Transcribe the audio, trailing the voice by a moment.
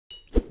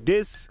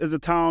This is the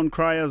town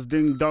crier's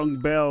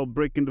ding-dong bell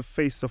breaking the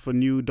face of a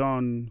new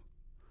dawn.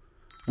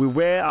 We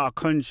wear our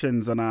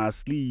conscience on our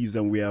sleeves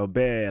and we are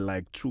bare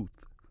like truth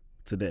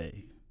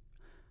today.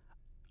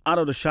 Out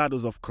of the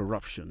shadows of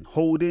corruption,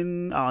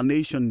 holding our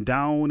nation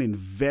down in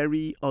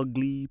very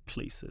ugly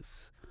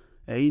places.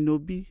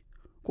 We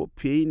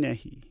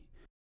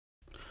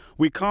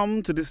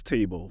come to this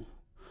table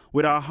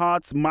with our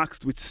hearts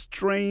maxed with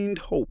strained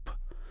hope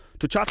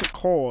to chart a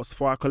course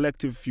for our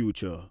collective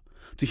future,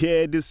 to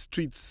hear these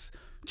streets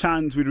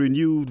chant with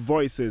renewed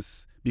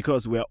voices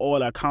because we're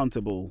all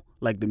accountable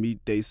like the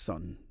midday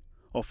sun.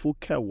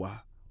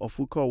 Ofukewa,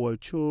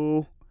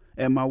 ofukowacho,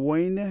 ema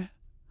woine,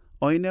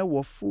 oine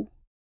wofu.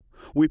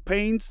 We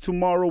paint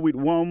tomorrow with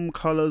warm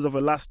colors of a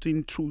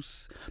lasting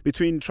truce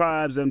between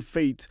tribes and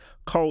fate,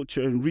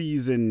 culture and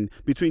reason,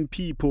 between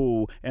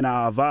people and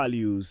our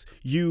values.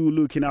 You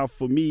looking out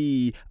for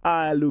me,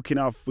 I looking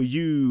out for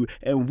you,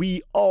 and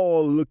we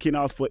all looking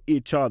out for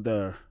each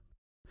other.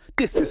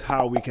 This is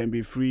how we can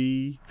be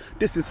free.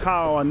 This is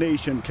how our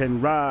nation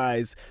can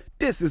rise.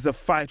 This is a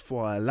fight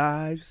for our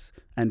lives,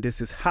 and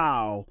this is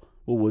how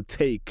we will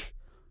take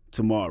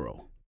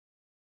tomorrow.